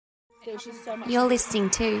You're listening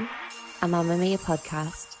to a Mamma Mia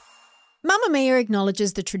podcast. Mamma Mia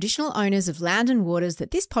acknowledges the traditional owners of land and waters that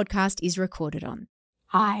this podcast is recorded on.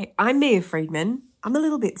 Hi, I'm Mia Friedman. I'm a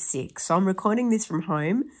little bit sick, so I'm recording this from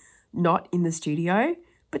home, not in the studio,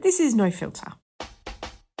 but this is no filter.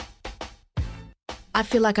 I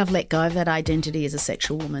feel like I've let go of that identity as a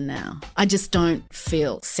sexual woman now. I just don't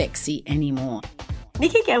feel sexy anymore.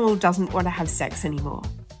 Nikki Gemmell doesn't want to have sex anymore.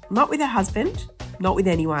 Not with her husband, not with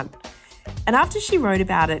anyone. And after she wrote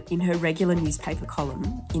about it in her regular newspaper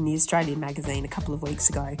column in the Australian magazine a couple of weeks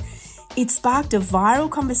ago, it sparked a viral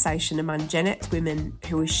conversation among Gen X women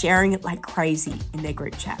who were sharing it like crazy in their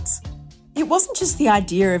group chats. It wasn't just the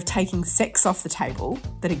idea of taking sex off the table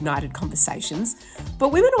that ignited conversations, but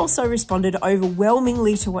women also responded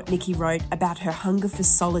overwhelmingly to what Nikki wrote about her hunger for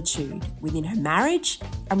solitude within her marriage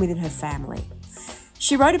and within her family.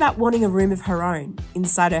 She wrote about wanting a room of her own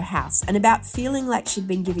inside her house and about feeling like she'd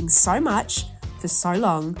been giving so much for so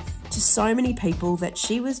long to so many people that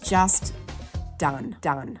she was just done.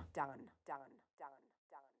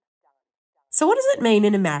 So what does it mean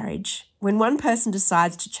in a marriage when one person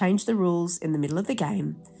decides to change the rules in the middle of the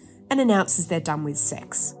game and announces they're done with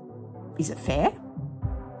sex? Is it fair?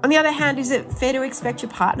 On the other hand, is it fair to expect your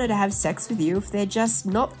partner to have sex with you if they're just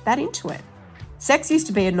not that into it? Sex used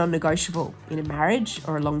to be a non-negotiable in a marriage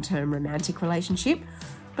or a long-term romantic relationship,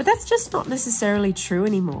 but that's just not necessarily true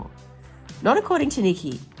anymore. Not according to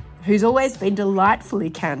Nikki, who's always been delightfully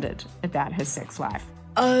candid about her sex life.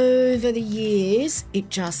 Over the years, it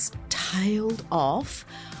just tailed off,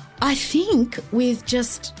 I think, with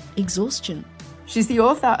just exhaustion. She's the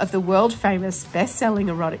author of the world-famous best-selling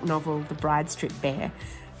erotic novel, The Bride Stripped Bare.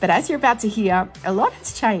 But as you're about to hear, a lot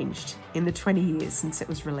has changed in the 20 years since it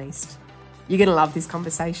was released. You're going to love this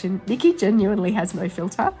conversation. Nikki genuinely has no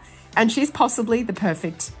filter, and she's possibly the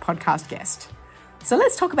perfect podcast guest. So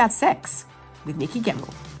let's talk about sex with Nikki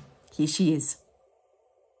Gemmell. Here she is.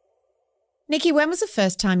 Nikki, when was the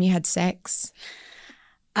first time you had sex?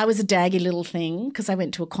 I was a daggy little thing because I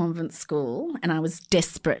went to a convent school and I was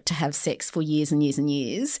desperate to have sex for years and years and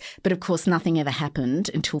years. But of course, nothing ever happened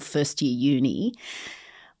until first year uni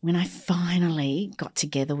when I finally got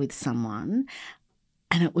together with someone,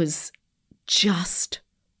 and it was just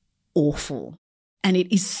awful. And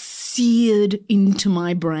it is seared into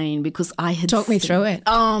my brain because I had... Talk me through it.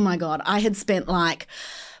 Oh, my God. I had spent like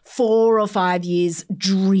 4 or 5 years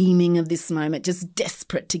dreaming of this moment, just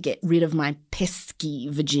desperate to get rid of my pesky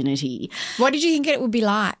virginity. What did you think it would be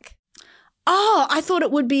like? Oh, I thought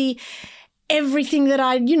it would be everything that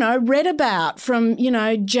I, read about, from,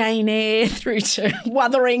 Jane Eyre through to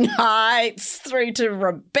Wuthering Heights through to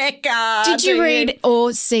Rebecca. Did you read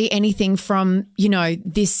or see anything from,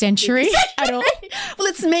 this century at all? Well,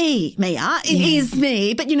 it's me, Mia. It is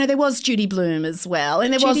me. But, there was Judy Blume as well,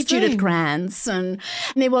 and there was Judith Krantz, and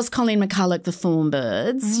there was Colleen McCulloch, the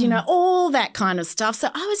Thornbirds, all that kind of stuff. So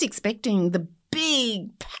I was expecting the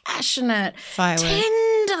big, passionate,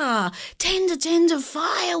 tender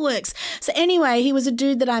fireworks. So anyway, he was a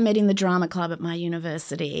dude that I met in the drama club at my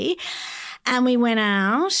university, and we went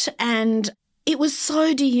out and it was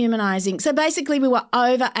so dehumanising. So basically we were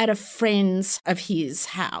over at a friend's of his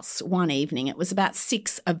house one evening. It was about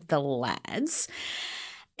 6 of the lads.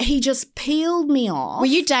 He just peeled me off. Were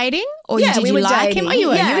you dating or did you were like dating. him? Oh, you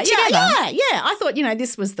were together? Yeah. I thought,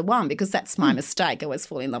 this was the one, because that's my mistake. I always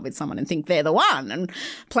fall in love with someone and think they're the one and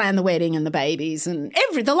plan the wedding and the babies and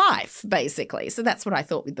the life, basically. So that's what I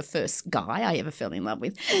thought with the first guy I ever fell in love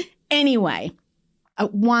with. Anyway,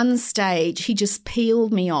 at one stage he just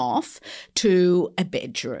peeled me off to a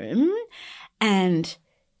bedroom, and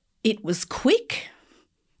it was quick.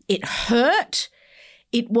 It hurt.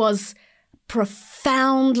 It was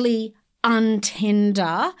profoundly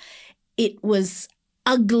untender. It was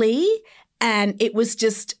ugly, and it was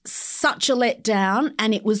just such a letdown,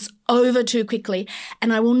 and it was over too quickly.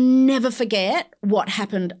 And I will never forget what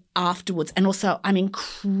happened afterwards. And also, I'm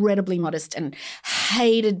incredibly modest and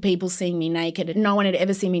hated people seeing me naked. No one had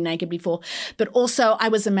ever seen me naked before. But also, I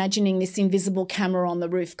was imagining this invisible camera on the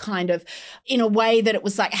roof, kind of in a way that it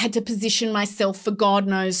was like I had to position myself for God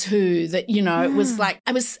knows who, that, it was like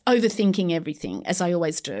I was overthinking everything, as I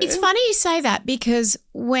always do. It's funny you say that, because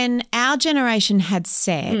when our generation had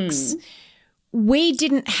sex, we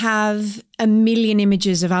didn't have a million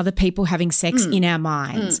images of other people having sex in our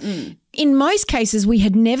minds. In most cases, we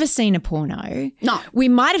had never seen a porno. No. We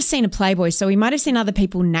might have seen a Playboy, so we might have seen other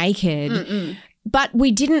people naked, but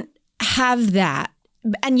we didn't have that.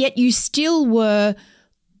 And yet you still were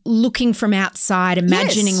looking from outside,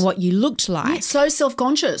 imagining what you looked like. Yeah, so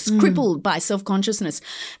self-conscious, crippled by self-consciousness.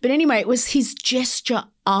 But anyway, it was his gesture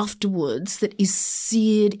afterwards that is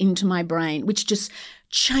seared into my brain, which just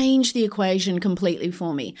changed the equation completely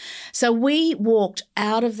for me. So we walked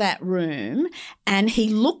out of that room and he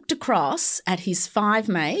looked across at his 5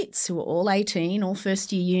 mates who were all 18, all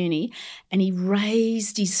first year uni, and he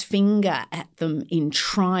raised his finger at them in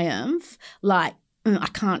triumph, like, I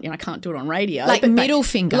can't do it on radio. Like middle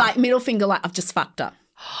finger. Like middle finger, like I've just fucked her.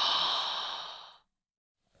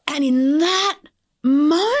 And in that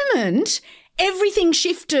moment, everything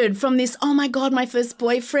shifted from this, oh my God, my first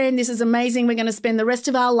boyfriend, this is amazing, we're going to spend the rest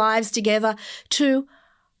of our lives together, to,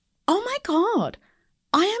 oh my God,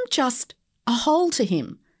 I am just a hole to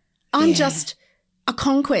him. I'm just a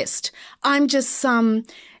conquest. I'm just some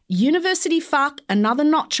university fuck, another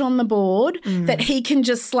notch on the board that he can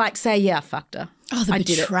just like say, yeah, I fucked her. Oh, the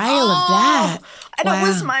betrayal of that. And it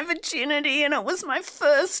was my virginity and it was my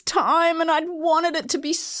first time and I'd wanted it to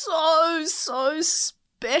be so, so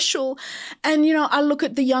special. And, you know, I look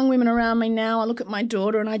at the young women around me now, I look at my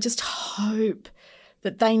daughter and I just hope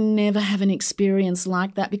that they never have an experience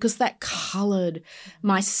like that because that coloured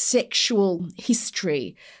my sexual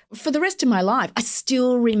history for the rest of my life. I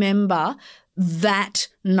still remember that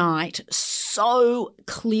night so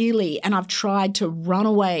clearly, and I've tried to run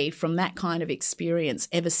away from that kind of experience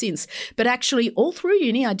ever since. But actually all through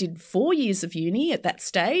uni, I did 4 years of uni at that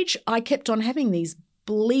stage, I kept on having these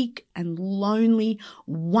bleak and lonely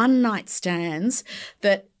one-night stands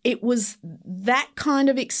that it was that kind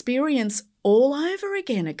of experience all over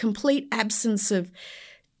again, a complete absence of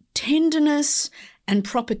tenderness and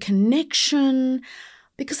proper connection,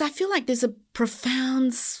 because I feel like there's a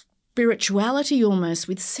profound spirituality almost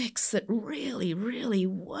with sex that really, really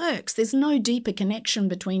works. There's no deeper connection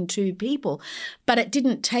between two people. But it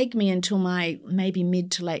didn't take me until my maybe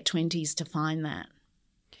mid to late 20s to find that.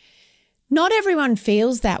 Not everyone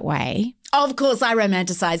feels that way. Of course, I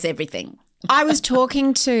romanticize everything. I was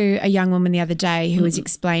talking to a young woman the other day who was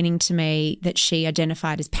explaining to me that she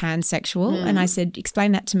identified as pansexual, and I said,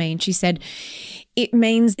 explain that to me. And she said, it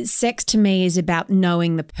means that sex to me is about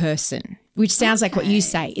knowing the person, which sounds like what you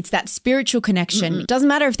say. It's that spiritual connection. It doesn't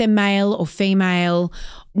matter if they're male or female.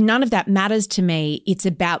 None of that matters to me. It's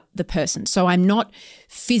about the person. So I'm not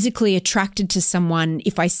physically attracted to someone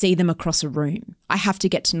if I see them across a room. I have to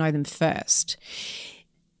get to know them first.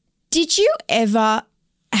 Did you ever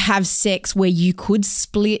have sex where you could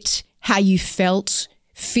split how you felt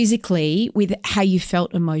physically with how you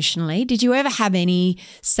felt emotionally? Did you ever have any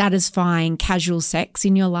satisfying casual sex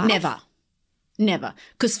in your life? Never.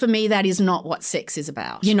 Because for me, that is not what sex is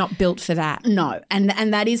about. You're not built for that. No. And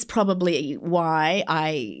that is probably why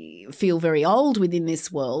I feel very old within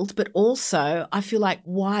this world. But also I feel like,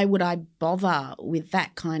 why would I bother with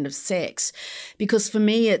that kind of sex? Because for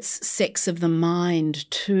me, it's sex of the mind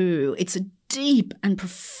too. It's a deep and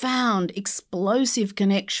profound, explosive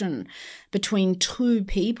connection between two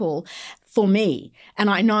people for me. And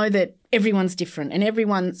I know that everyone's different and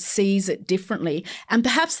everyone sees it differently. And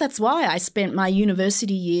perhaps that's why I spent my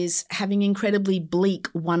university years having incredibly bleak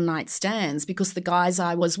one-night stands, because the guys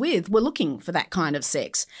I was with were looking for that kind of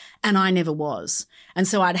sex and I never was. And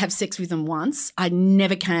so I'd have sex with them once. I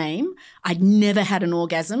never came. I'd never had an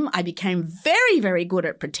orgasm. I became very, very good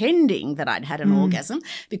at pretending that I'd had an orgasm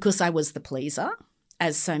because I was the pleaser,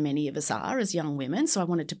 as so many of us are as young women. So I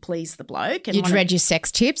wanted to please the bloke. And you'd read your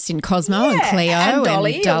sex tips in Cosmo and Cleo and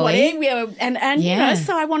Dolly. And Dolly. You know,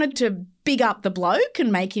 so I wanted to big up the bloke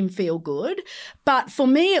and make him feel good. But for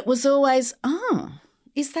me it was always, oh,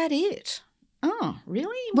 is that it? Oh,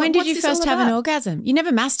 really? When did you first have an orgasm? You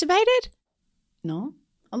never masturbated? No.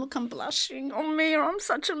 Oh, look, I'm blushing. Oh, me, I'm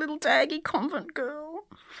such a little daggy convent girl.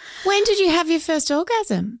 When did you have your first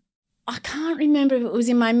orgasm? I can't remember if it was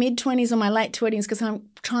in my mid-20s or my late 20s, because I'm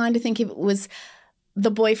trying to think if it was the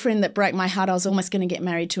boyfriend that broke my heart I was almost going to get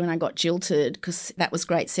married to and I got jilted because that was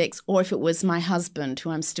great sex, or if it was my husband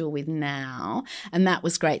who I'm still with now, and that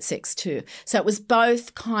was great sex too. So it was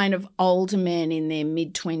both kind of older men in their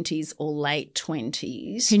mid-20s or late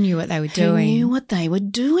 20s. Who knew what they were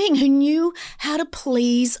doing. Who knew how to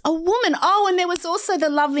please a woman. Oh, and there was also the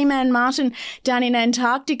lovely man Martin down in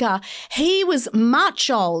Antarctica. He was much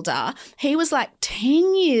older. He was like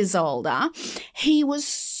 10 years older. He was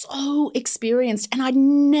so experienced, and I'd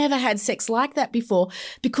never had sex like that before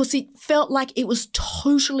because it felt like it was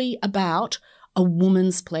totally about a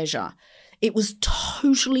woman's pleasure. It was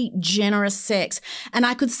totally generous sex, and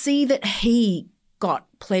I could see that he got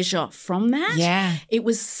pleasure from that. Yeah. It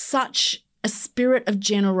was such a spirit of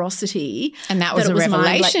generosity. And that was a it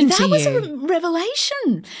revelation to That was you. a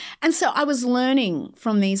revelation. And so I was learning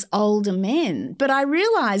from these older men, but I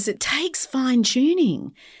realised it takes fine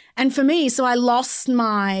tuning. And for me, so I lost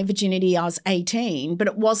my virginity, I was 18, but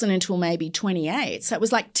it wasn't until maybe 28. So it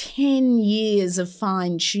was like 10 years of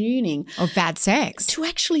fine tuning. Of bad sex. To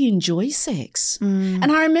actually enjoy sex.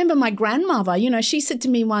 And I remember my grandmother, you know, she said to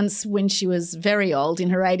me once when she was very old in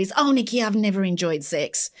her 80s, "Oh, Nikki, I've never enjoyed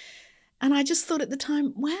sex." And I just thought at the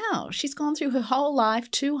time, wow, she's gone through her whole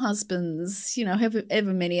life, 2 husbands, you know,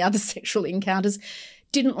 ever many other sexual encounters,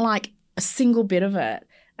 didn't like a single bit of it.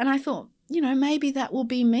 And I thought, you know, maybe that will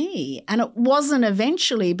be me. And it wasn't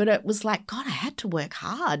eventually, but it was like, God, I had to work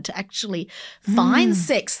hard to actually find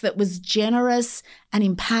sex that was generous and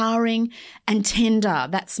empowering and tender.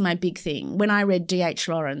 That's my big thing. When I read D.H.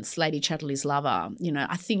 Lawrence, Lady Chatterley's Lover, you know,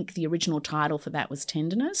 I think the original title for that was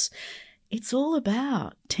Tenderness. It's all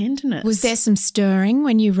about tenderness. Was there some stirring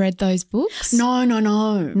when you read those books? No.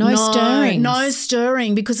 No stirring? No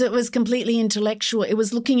stirring, because it was completely intellectual. It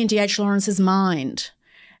was looking into H. Lawrence's mind.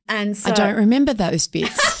 And so, I don't remember those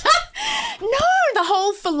bits. No, the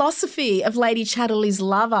whole philosophy of Lady Chatterley's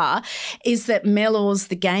Lover is that Mellors,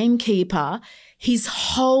 the gamekeeper, his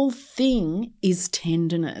whole thing is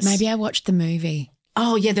tenderness. Maybe I watched the movie.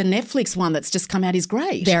 Oh, yeah, the Netflix one that's just come out is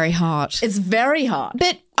great. Very hot. It's very hot.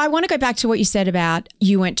 But I want to go back to what you said about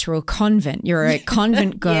you went to a convent. You're a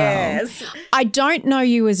convent girl. Yes. I don't know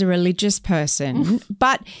you as a religious person,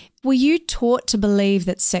 but were you taught to believe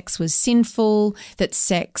that sex was sinful, that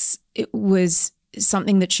sex was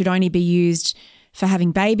something that should only be used for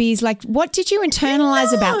having babies? Like, what did you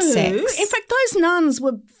internalize about sex? In fact, those nuns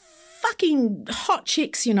were fucking hot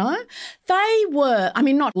chicks, you know. They were, I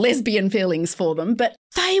mean, not lesbian feelings for them, but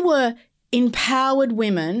they were empowered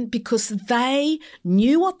women because they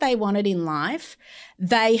knew what they wanted in life.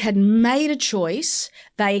 They had made a choice.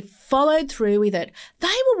 They followed through with it. They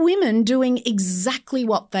were women doing exactly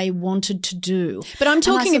what they wanted to do. But I'm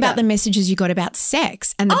talking about the messages you got about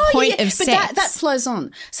sex and the point of sex. But that flows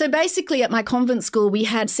on. So basically at my convent school, we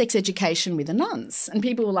had sex education with the nuns, and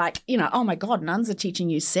people were like, you know, oh my God, nuns are teaching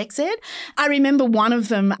you sex ed? I remember one of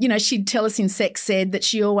them, you know, she'd tell us in sex ed that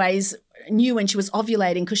she always knew when she was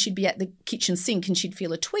ovulating because she'd be at the kitchen sink and she'd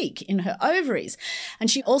feel a tweak in her ovaries.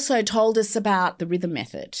 And she also told us about the rhythm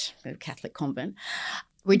method, the Catholic convent.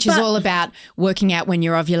 Which is all about working out when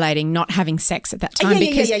you're ovulating, not having sex at that time.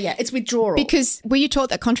 Yeah. It's withdrawal. Because were you taught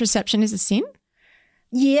that contraception is a sin?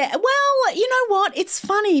 Yeah. Well, you know what? It's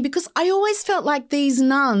funny because I always felt like these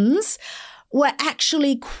nuns were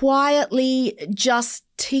actually quietly just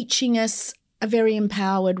teaching us a very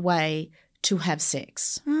empowered way to have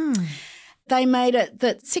sex. They made it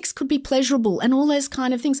that sex could be pleasurable and all those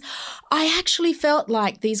kind of things. I actually felt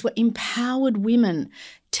like these were empowered women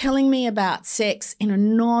telling me about sex in a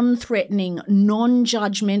non-threatening,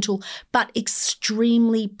 non-judgmental, but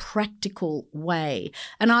extremely practical way.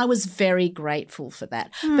 And I was very grateful for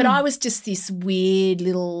that. But I was just this weird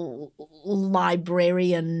little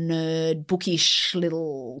librarian nerd, bookish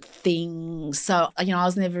little thing. So, you know, I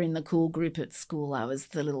was never in the cool group at school. I was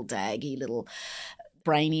the little daggy little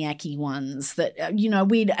brainiac-y ones that, you know,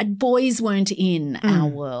 boys weren't in our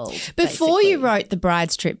world. Before basically. you wrote The Bride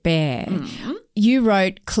Stripped Bare, you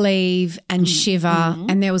wrote Cleave and Shiver,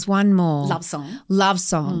 and there was one more. Love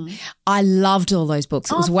Song. I loved all those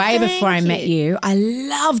books. It was way before I met you. I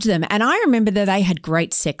loved them. And I remember that they had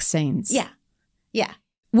great sex scenes. Yeah.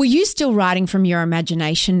 Were you still writing from your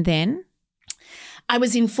imagination then? I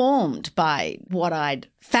was informed by what I'd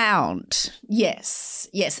found. Yes.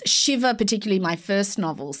 Shiver, particularly my first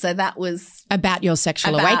novel. So that was about your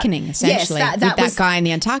sexual awakening, essentially, with that guy in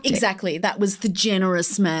the Antarctic. Exactly. That was the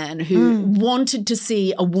generous man who wanted to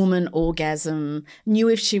see a woman orgasm, knew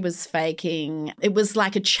if she was faking. It was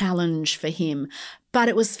like a challenge for him. But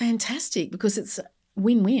it was fantastic because it's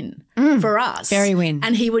win-win for us. Very win.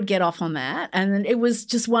 And he would get off on that, and it was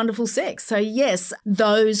just wonderful sex. So, yes,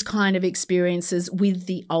 those kind of experiences with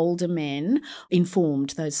the older men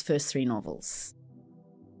informed those first 3 novels.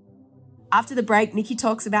 After the break, Nikki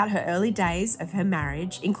talks about her early days of her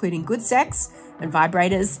marriage, including good sex and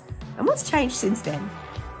vibrators, and what's changed since then.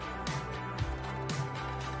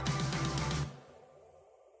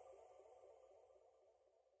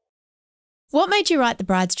 What made you write The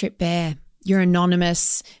Bride Stripped Bare? Your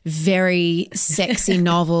anonymous, very sexy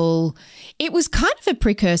novel. It was kind of a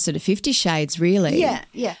precursor to 50 Shades, really.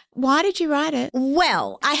 Yeah. Why did you write it?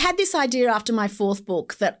 Well, I had this idea after my 4th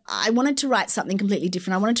book that I wanted to write something completely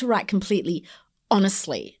different. I wanted to write completely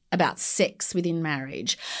honestly about sex within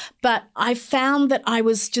marriage. But I found that I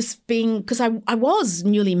was just because I was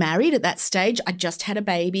newly married at that stage. I just had a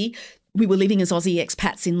baby. We were living as Aussie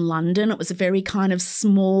expats in London. It was a very kind of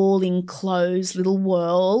small, enclosed little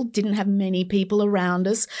world, didn't have many people around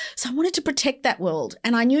us. So I wanted to protect that world.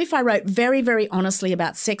 And I knew if I wrote very, very honestly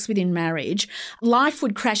about sex within marriage, life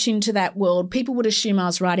would crash into that world. People would assume I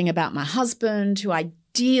was writing about my husband, who I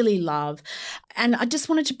dearly love. And I just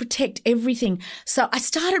wanted to protect everything. So I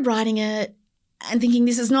started writing it and thinking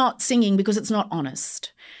this is not singing because it's not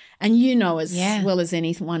honest. And you know as well as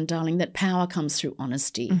anyone, darling, that power comes through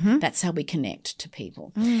honesty. Mm-hmm. That's how we connect to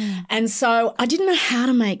people. Mm. And so I didn't know how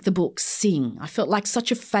to make the book sing. I felt like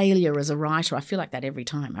such a failure as a writer. I feel like that every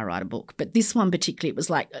time I write a book. But this one particularly, it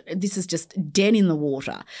was like this is just dead in the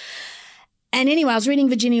water. And anyway, I was reading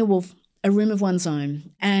Virginia Woolf, A Room of One's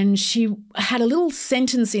Own, and she had a little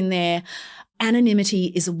sentence in there,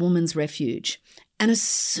 anonymity is a woman's refuge. And as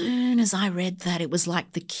soon as I read that, it was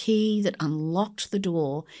like the key that unlocked the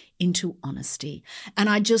door into honesty. And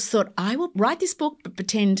I just thought, I will write this book but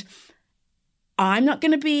pretend I'm not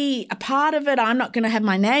going to be a part of it. I'm not going to have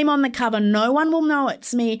my name on the cover. No one will know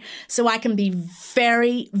it's me. So I can be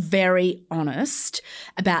very, very honest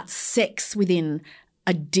about sex within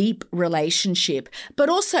a deep relationship. But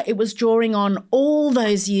also it was drawing on all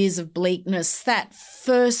those years of bleakness, that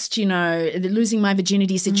first, the losing my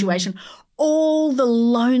virginity situation, all the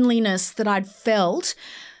loneliness that I'd felt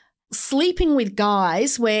sleeping with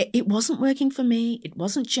guys where it wasn't working for me, it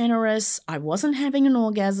wasn't generous, I wasn't having an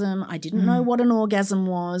orgasm, I didn't know what an orgasm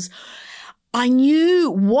was. I knew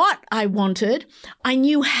what I wanted, I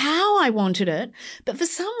knew how I wanted it, but for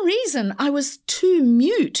some reason I was too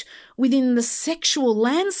mute within the sexual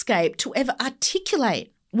landscape to ever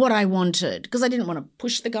articulate what I wanted because I didn't want to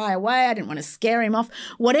push the guy away. I didn't want to scare him off.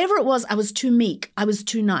 Whatever it was, I was too meek. I was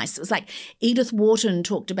too nice. It was like Edith Wharton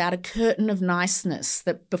talked about a curtain of niceness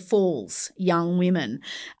that befalls young women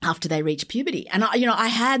after they reach puberty. And, I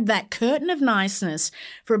had that curtain of niceness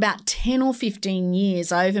for about 10 or 15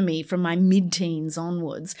 years over me from my mid-teens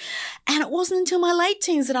onwards. And it wasn't until my late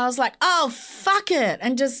teens that I was like, oh, fuck it.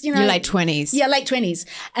 And just, Your late 20s. Yeah, late 20s.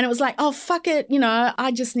 And it was like, oh, fuck it.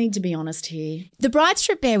 I just need to be honest here. The Bride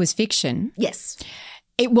Strip Bear was fiction. Yes.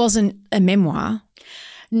 It wasn't a memoir.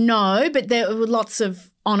 No, but there were lots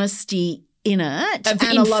of honesty in it. And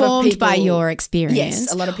informed by your experience.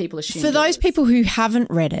 Yes, a lot of people assume. For those people who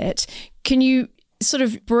haven't read it, can you sort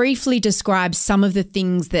of briefly describe some of the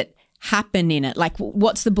things that happen in it? Like,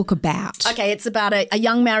 what's the book about? Okay, it's about a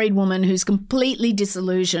young married woman who's completely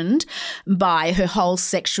disillusioned by her whole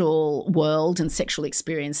sexual world and sexual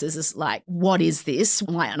experiences. It's like, what is this?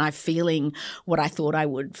 Why aren't I feeling what I thought I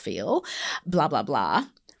would feel? Blah, blah, blah.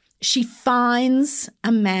 She finds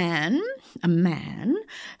a man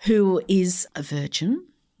who is a virgin.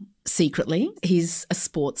 Secretly, he's a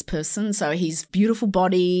sports person, so he's beautiful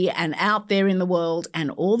body and out there in the world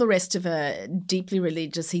and all the rest of her, deeply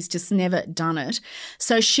religious. He's just never done it.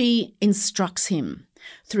 So she instructs him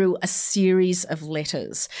through a series of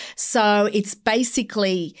letters. So it's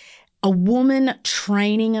basically a woman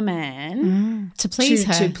training a man to please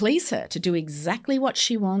her, to do exactly what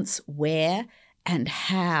she wants, where and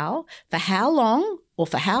how, for how long or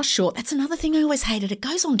for how short. That's another thing I always hated. It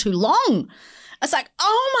goes on too long. It's like,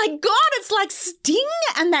 oh, my God, it's like Sting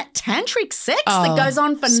and that tantric sex that goes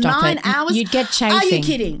on for 9 hours. You'd get chafing. Are you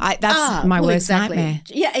kidding? That's my worst nightmare.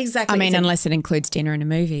 Yeah, exactly. I mean, unless it includes dinner and a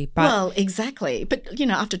movie. But well, exactly. But,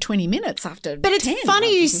 after 20 minutes, after But it's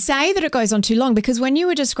funny you say that it goes on too long because when you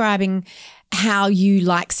were describing how you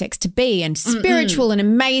like sex to be and spiritual and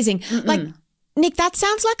amazing, like, Nick, that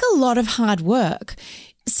sounds like a lot of hard work.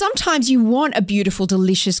 Sometimes you want a beautiful,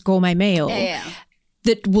 delicious gourmet meal. Yeah.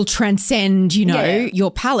 That will transcend, your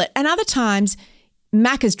palate. And other times,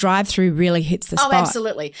 Macca's drive-through really hits the spot. Oh,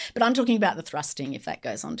 absolutely. But I'm talking about the thrusting if that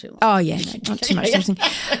goes on too long. Oh, yeah, no, not too much thrusting.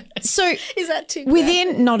 So is that too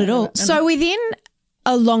within, not at all. So within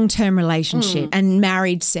a long-term relationship and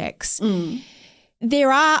married sex,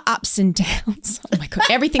 there are ups and downs. Oh, my God,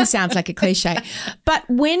 everything sounds like a cliche. But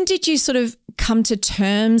when did you sort of come to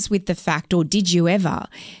terms with the fact, or did you ever,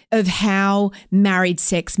 of how married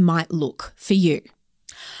sex might look for you?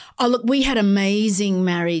 Oh, look, we had amazing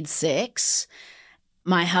married sex.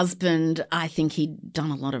 My husband, I think he'd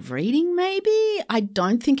done a lot of reading maybe. I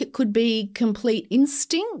don't think it could be complete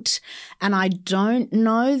instinct. And I don't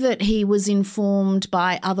know that he was informed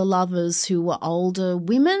by other lovers who were older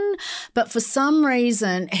women. But for some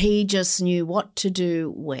reason, he just knew what to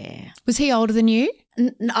do where. Was he older than you?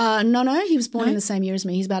 No. He was born in the same year as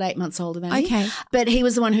me. He's about 8 months older than me. Okay. But he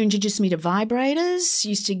was the one who introduced me to vibrators,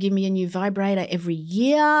 used to give me a new vibrator every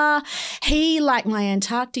year. He, like my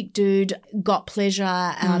Antarctic dude, got pleasure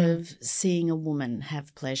out of seeing a woman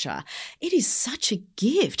have pleasure. It is such a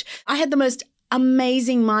gift. I had the most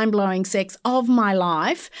amazing, mind-blowing sex of my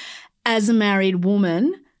life as a married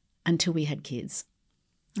woman until we had kids.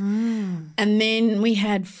 And then we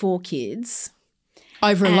had 4 kids.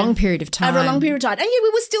 Over a long period of time. Over a long period of time. And yeah, we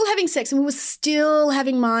were still having sex and we were still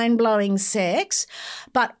having mind-blowing sex.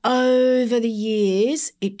 But over the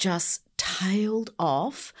years, it just tailed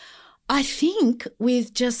off, I think,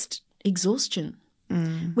 with just exhaustion.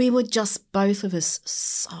 We were just, both of us,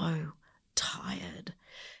 so tired.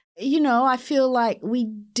 You know, I feel like we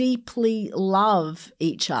deeply love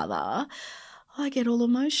each other. I get all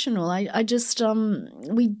emotional. I just,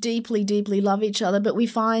 we deeply, deeply love each other, but we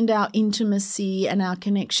find our intimacy and our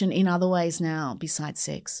connection in other ways now besides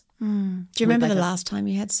sex. Do you remember the last time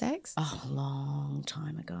you had sex? Oh, a long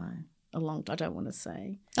time ago. I don't want to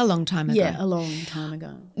say. A long time ago. Yeah, a long time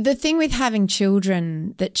ago. The thing with having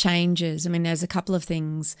children that changes, I mean, there's a couple of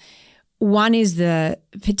things. One is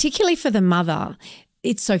particularly for the mother,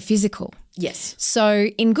 it's so physical. Yes. So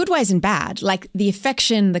in good ways and bad, like the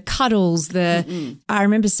affection, the cuddles, I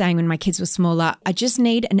remember saying when my kids were smaller, I just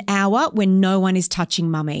need an hour when no one is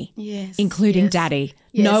touching mummy, including daddy.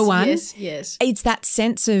 Yes, no one. Yes. It's that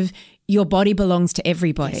sense of your body belongs to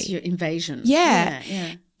everybody. It's your invasion. Yeah.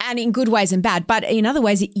 Yeah. And in good ways and bad. But in other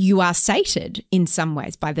ways, you are sated in some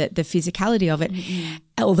ways by the physicality of it,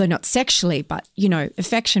 although not sexually, but, you know,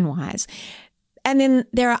 affection-wise. And then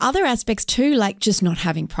there are other aspects too, like just not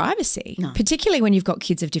having privacy, particularly when you've got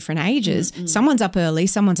kids of different ages. Someone's up early,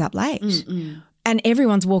 someone's up late. And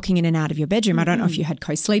everyone's walking in and out of your bedroom. I don't know if you had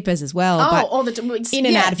co-sleepers as well. But all the time. In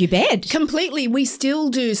and out of your bed. Completely. We still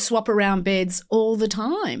do swap around beds all the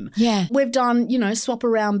time. Yeah. We've done, swap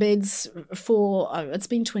around beds for, it's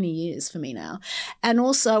been 20 years for me now. And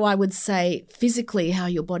also I would say physically how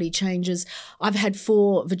your body changes. I've had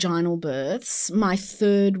 4 vaginal births. My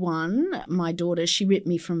 3rd one, my daughter, she ripped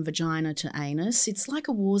me from vagina to anus. It's like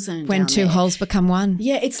a war zone when down 2 there. holes become one.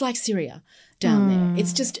 Yeah, it's like Syria down there.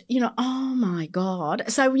 It's just, oh my God.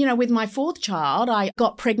 So, with my 4th child, I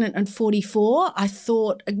got pregnant at 44. I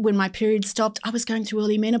thought when my period stopped, I was going through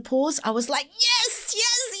early menopause. I was like, yes,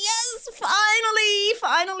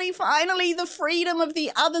 finally, the freedom of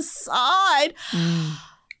the other side.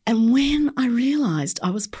 And when I realised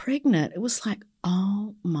I was pregnant, it was like,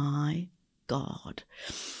 oh my God,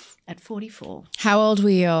 at 44. How old were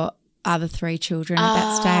your other 3 children at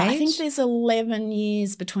that stage? I think there's 11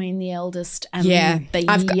 years between the eldest and the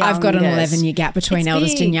youngest. I've got an 11-year gap between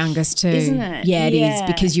eldest and youngest too. Isn't it? Yeah, it is,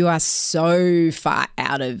 because you are so far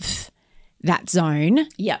out of that zone.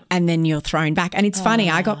 Yeah. And then you're thrown back. And it's funny,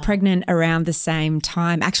 I got pregnant around the same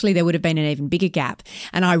time. Actually, there would have been an even bigger gap.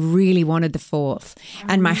 And I really wanted the 4th.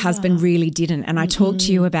 And my husband really didn't. And I talked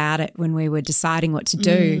to you about it when we were deciding what to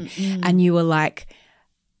do. And you were like,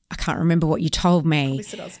 I can't remember what you told me. I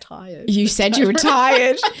said I was tired. You said you were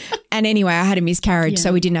tired. And anyway, I had a miscarriage,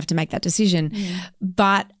 so we didn't have to make that decision.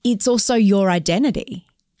 But it's also your identity.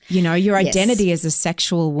 Your identity as a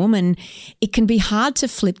sexual woman, it can be hard to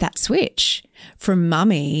flip that switch from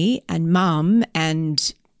mummy and mum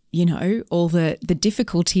and, all the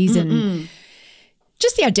difficulties and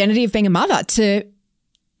just the identity of being a mother to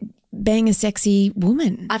being a sexy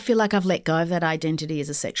woman. I feel like I've let go of that identity as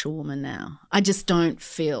a sexual woman now. I just don't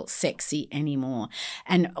feel sexy anymore.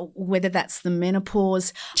 And whether that's the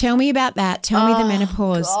menopause. Tell me about that. Tell me the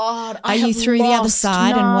menopause. God, Are you through the other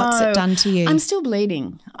side and what's it done to you? I'm still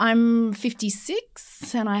bleeding. I'm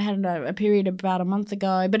 56 and I had a period about a month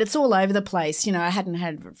ago, but it's all over the place. I hadn't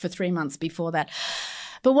had for 3 months before that.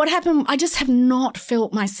 But what happened, I just have not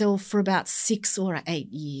felt myself for about 6 or 8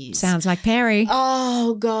 years. Sounds like Perry.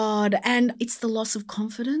 Oh, God. And it's the loss of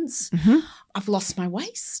confidence. I've lost my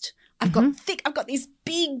waist. I've got these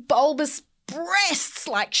big bulbous breasts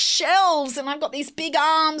like shelves, and I've got these big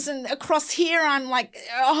arms, and across here I'm like,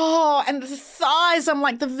 and the thighs, I'm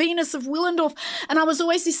like the Venus of Willendorf. And I was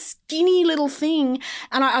always this skinny little thing,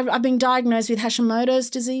 and I've been diagnosed with Hashimoto's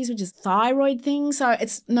disease, which is thyroid thing. So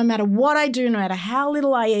it's no matter what I do, no matter how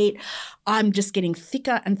little I eat, I'm just getting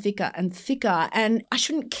thicker and thicker and thicker, and I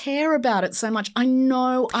shouldn't care about it so much. I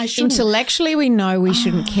know I shouldn't. Intellectually we know we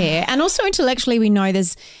shouldn't care, and also intellectually we know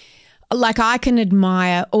there's like I can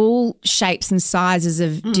admire all shapes and sizes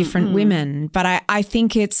of different women, but I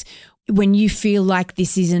think it's when you feel like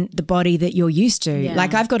this isn't the body that you're used to. Yeah.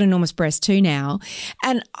 Like I've got enormous breasts too now,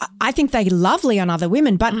 and I think they're lovely on other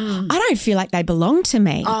women, but I don't feel like they belong to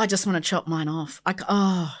me. Oh, I just want to chop mine off.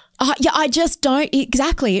 Yeah, I just don't.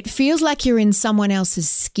 Exactly. It feels like you're in someone else's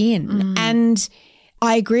skin. And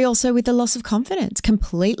I agree also with the loss of confidence,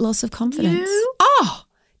 complete loss of confidence. You?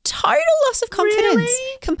 Total loss of confidence.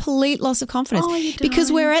 Really? Complete loss of confidence. Oh, you don't.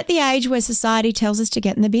 Because we're at the age where society tells us to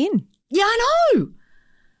get in the bin. Yeah, I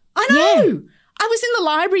know. I was in the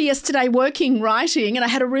library yesterday writing, and I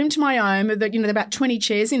had a room to my own with, there are about 20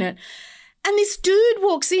 chairs in it. And this dude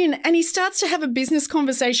walks in and he starts to have a business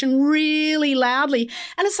conversation really loudly.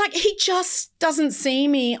 And it's like he just doesn't see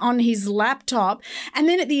me on his laptop. And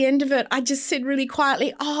then at the end of it, I just said really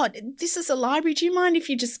quietly, "Oh, this is a library. Do you mind if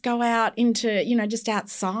you just go out into, just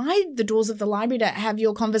outside the doors of the library to have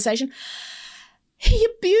your conversation?" He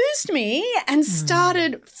abused me and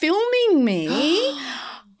started filming me.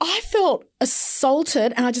 I felt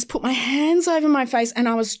assaulted and I just put my hands over my face and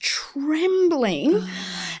I was trembling.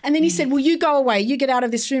 And then he said, "Well, you go away. You get out of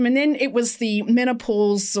this room." And then it was the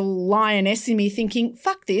menopausal lioness in me thinking,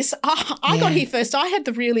 fuck this. I got here first. I had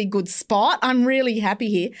the really good spot. I'm really happy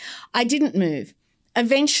here. I didn't move.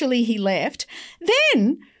 Eventually he left.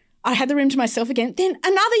 Then I had the room to myself again. Then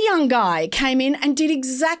another young guy came in and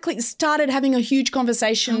started having a huge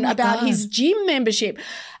conversation about his gym membership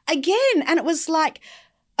again. And it was like,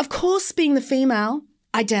 of course, being the female,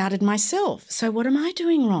 I doubted myself. So what am I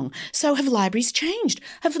doing wrong? So have libraries changed?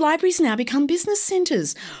 Have libraries now become business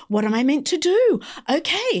centres? What am I meant to do?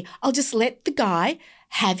 Okay, I'll just let the guy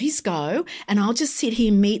have his go and I'll just sit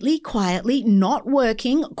here meekly, quietly, not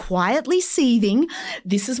working, quietly seething.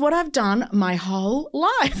 This is what I've done my whole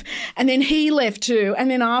life. And then he left too.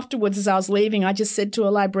 And then afterwards, as I was leaving, I just said to a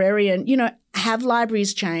librarian, have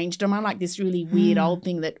libraries changed? Am I like this really weird old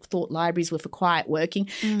thing that thought libraries were for quiet working?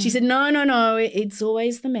 She said, no, it's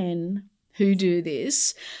always the men who do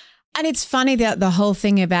this. And it's funny that the whole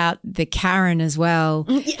thing about the Karen as well,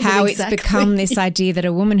 how it's become this idea that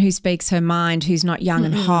a woman who speaks her mind, who's not young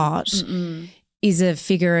and hot, is a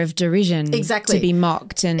figure of derision to be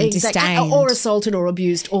mocked and disdained. Or assaulted or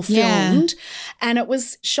abused or filmed. And it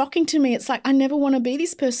was shocking to me. It's like, I never want to be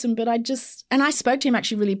this person, but I spoke to him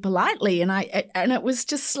actually really politely and it was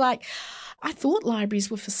just like, I thought libraries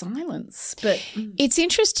were for silence, but it's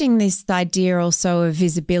interesting, this idea also of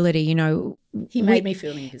visibility, he made me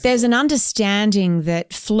feel invisible. There's an understanding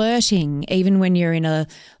that flirting, even when you're in a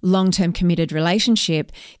long-term committed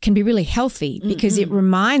relationship, can be really healthy because it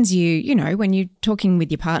reminds you, when you're talking with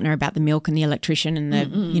your partner about the milk and the electrician and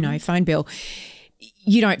the, phone bill,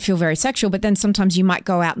 you don't feel very sexual, but then sometimes you might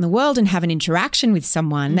go out in the world and have an interaction with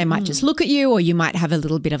someone. They might just look at you or you might have a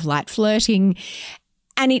little bit of light flirting.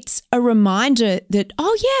 And it's a reminder that,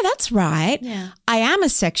 oh, yeah, that's right. Yeah. I am a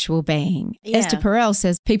sexual being. Yeah. Esther Perel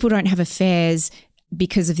says people don't have affairs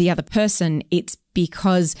because of the other person. It's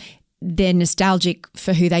because they're nostalgic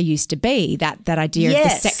for who they used to be, that idea of the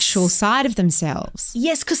sexual side of themselves.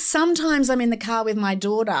 Yes, because sometimes I'm in the car with my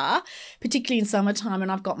daughter, particularly in summertime,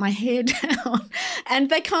 and I've got my hair down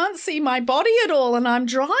and they can't see my body at all and I'm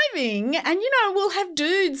driving and, we'll have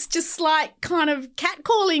dudes just like kind of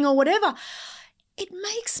catcalling or whatever. It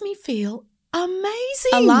makes me feel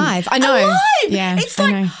amazing. Alive. I know. Alive. Yeah, it's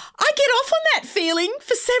like I get off on that feeling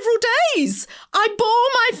for several days. I bore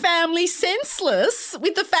my family senseless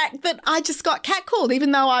with the fact that I just got catcalled,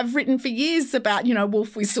 even though I've written for years about,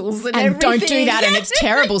 wolf whistles and everything. Don't do that and it's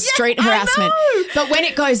terrible street harassment. But when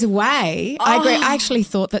it goes away, I agree. I actually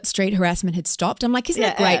thought that street harassment had stopped. I'm like, isn't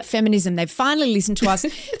that great? Feminism. They've finally listened to us.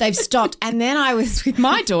 They've stopped. And then I was with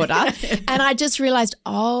my daughter and I just realised,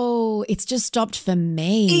 it's just stopped for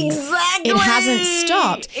me. Exactly. It hasn't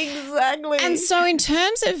stopped. Exactly. And so in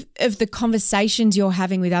terms of the conversations you're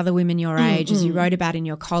having with other women your age, as you wrote about in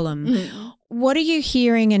your column, what are you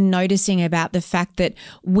hearing and noticing about the fact that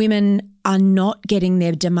women are not getting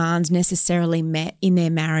their demands necessarily met in their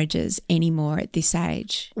marriages anymore at this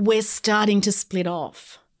age? We're starting to split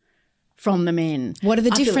off from the men. What are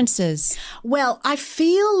the differences? I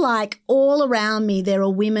feel like all around me there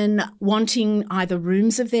are women wanting either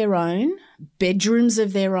rooms of their own, bedrooms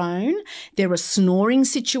of their own. There are snoring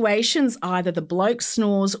situations, either the bloke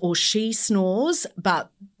snores or she snores,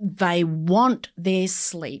 but they want their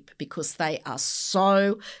sleep because they are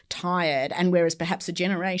so tired. And whereas perhaps a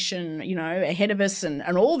generation, ahead of us and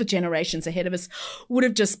all the generations ahead of us would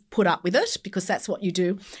have just put up with it because that's what you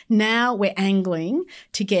do. Now we're angling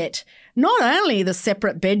to get not only the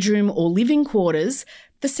separate bedroom or living quarters,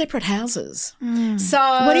 the separate houses. So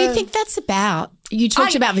what do you think that's about? You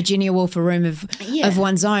talked about Virginia Woolf, a room of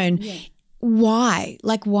one's own. Yeah. Why?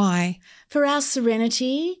 Why? For our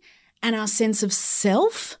serenity and our sense of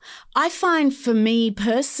self. I find for me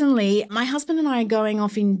personally, my husband and I are going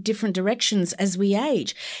off in different directions as we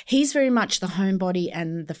age. He's very much the homebody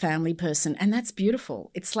and the family person, and that's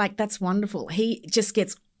beautiful. It's like that's wonderful. He just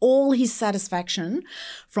gets all his satisfaction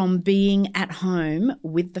from being at home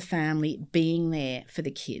with the family, being there for the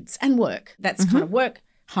kids and work. That's kind of work,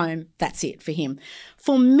 home, that's it for him.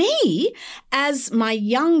 For me, as my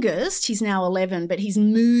youngest, he's now 11, but he's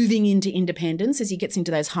moving into independence as he gets into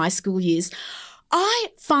those high school years, I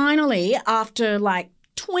finally, after like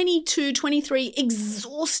 22, 23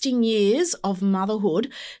 exhausting years of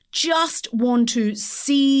motherhood, just want to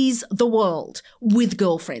seize the world with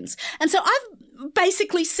girlfriends. And so I've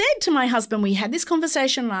basically said to my husband, we had this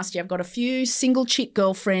conversation last year, I've got a few single chick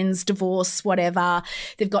girlfriends, divorce, whatever.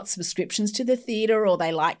 They've got subscriptions to the theatre, or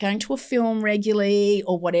they like going to a film regularly,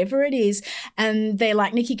 or whatever it is. And they're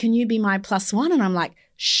like, Nikki, can you be my plus one? And I'm like,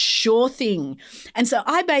 sure thing. And so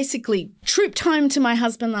I basically trooped home to my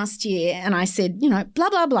husband last year and I said, you know,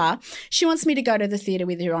 blah, blah, blah. She wants me to go to the theatre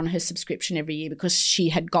with her on her subscription every year because she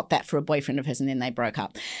had got that for a boyfriend of hers and then they broke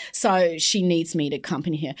up. So she needs me to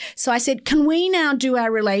accompany her. So I said, can we now do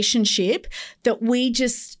our relationship that we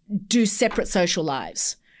just do separate social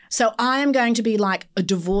lives? So I am going to be like a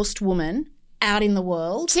divorced woman out in the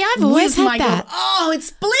world. See, I've always had that. Oh,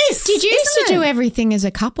 it's bliss. Did you used to do everything as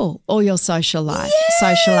a couple, all your social life,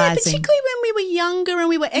 socialising? Particularly when we were younger and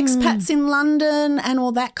we were expats in London and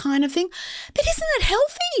all that kind of thing. But isn't it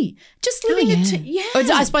healthy? Just living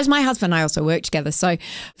I suppose my husband and I also work together. So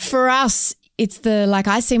for us, it's the like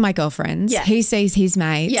I see my girlfriends, he sees his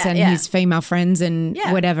mates and his female friends and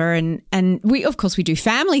whatever. And we, of course, we do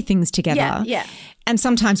family things together. Yeah. And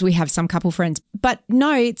sometimes we have some couple friends. But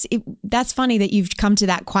no, that's funny that you've come to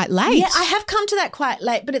that quite late. Yeah, I have come to that quite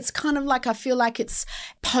late, but it's kind of like I feel like it's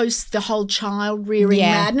post the whole child rearing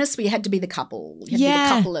madness. We had to be the couple. We had to be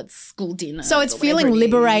the couple at school dinner. So it's feeling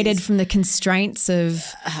liberated from the constraints of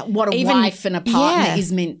what a wife and a partner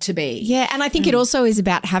is meant to be. Yeah, and I think it also is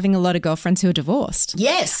about having a lot of girlfriends who are divorced.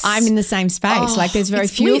 Yes. I'm in the same space. Like there's very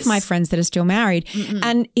few of my friends that are still married.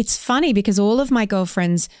 And it's funny because all of my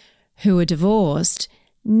girlfriends who are divorced,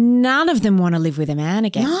 none of them want to live with a man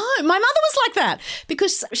again. No, my mother was like that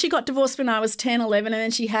because she got divorced when I was 10, 11 and then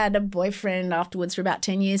she had a boyfriend afterwards for about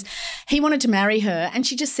 10 years. He wanted to marry her and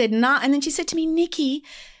she just said, nah. And then she said to me, Nikki,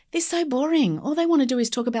 they're so boring. All they want to do is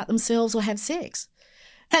talk about themselves or have sex.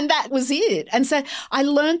 And that was it. And so I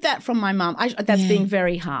learned that from my mum. That's being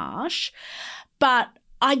very harsh. But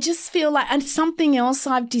I just feel like, and something else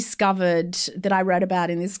I've discovered that I wrote about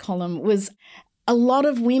in this column was a lot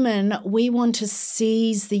of women, we want to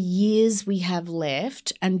seize the years we have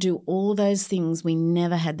left and do all those things we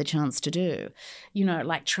never had the chance to do, you know,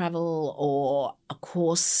 like travel or a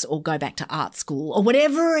course or go back to art school or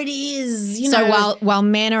whatever it is. You know. While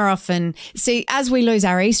men are often, see, as we lose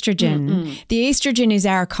our estrogen, the estrogen is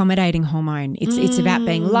our accommodating hormone. It's about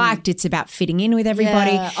being liked. It's about fitting in with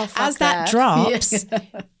everybody. As that drops,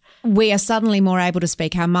 we are suddenly more able to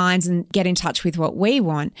speak our minds and get in touch with what we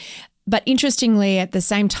want. But interestingly, at the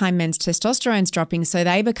same time, men's testosterone's dropping, so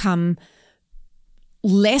they become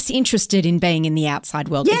less interested in being in the outside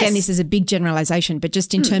world. Yes. Again, this is a big generalisation, but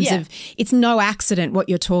just in terms of it's no accident what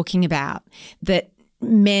you're talking about, that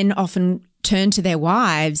men often turn to their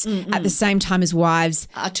wives at the same time as wives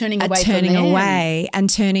are turning away and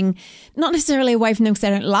turning not necessarily away from them because they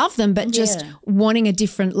don't love them, but just wanting a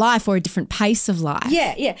different life or a different pace of life.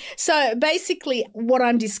 Yeah. So basically what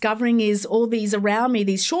I'm discovering is all these around me,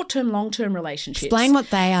 these short-term, long-term relationships. Explain what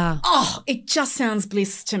they are. Oh, it just sounds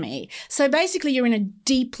bliss to me. So basically you're in a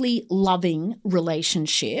deeply loving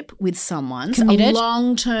relationship with someone. Committed. A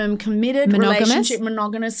long-term committed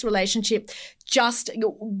monogamous relationship, just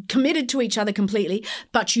committed to each other completely,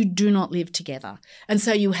 but you do not live together. And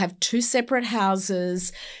so you have two separate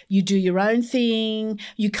houses, you do your own thing,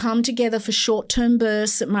 you come together for short-term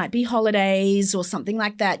bursts, it might be holidays or something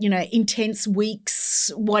like that, you know, intense weeks,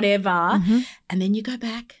 whatever, and then you go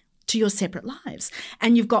back to your separate lives.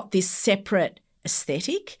 And you've got this separate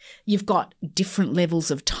aesthetic, you've got different levels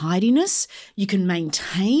of tidiness, you can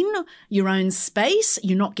maintain your own space,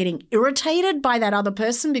 you're not getting irritated by that other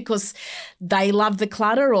person because they love the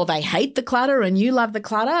clutter or they hate the clutter and you love the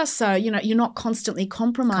clutter, so you know you're not constantly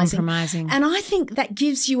compromising. And I think that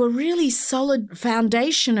gives you a really solid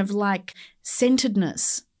foundation of like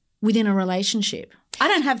centeredness within a relationship. I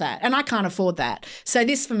don't have that and I can't afford that. So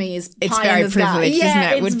this for me is it's very privileged, isn't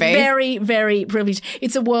it? It's very, very privileged.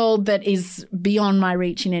 It's a world that is beyond my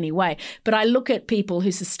reach in any way. But I look at people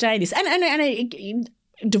who sustain this and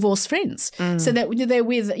divorced friends. So that they're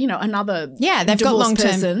with, you know, another they've got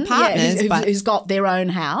long-term partners who's got their own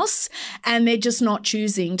house and they're just not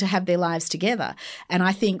choosing to have their lives together. And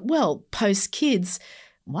I think, well, post-kids,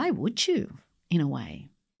 why would you in a way?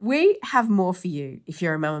 We have more for you if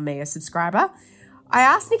you're a Mamma Mia subscriber. I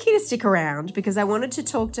asked Nikki to stick around because I wanted to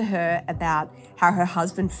talk to her about how her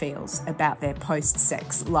husband feels about their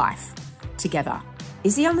post-sex life together.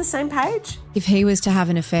 Is he on the same page? If he was to have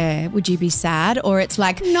an affair, would you be sad? Or it's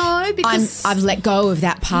like, no, because I've let go of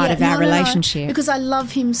that part of our relationship. Because I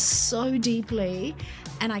love him so deeply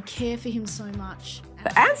and I care for him so much.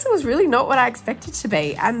 The answer was really not what I expected to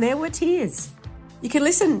be, and there were tears. You can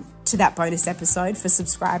listen to that bonus episode for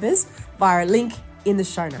subscribers via a link in the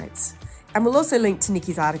show notes. And we'll also link to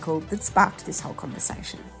Nikki's article that sparked this whole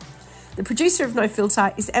conversation. The producer of No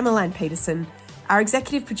Filter is Emma-Lane Peterson. Our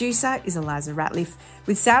executive producer is Eliza Ratliff,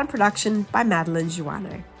 with sound production by Madeline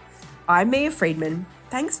Giuano. I'm Mia Friedman.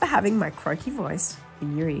 Thanks for having my croaky voice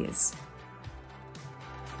in your ears.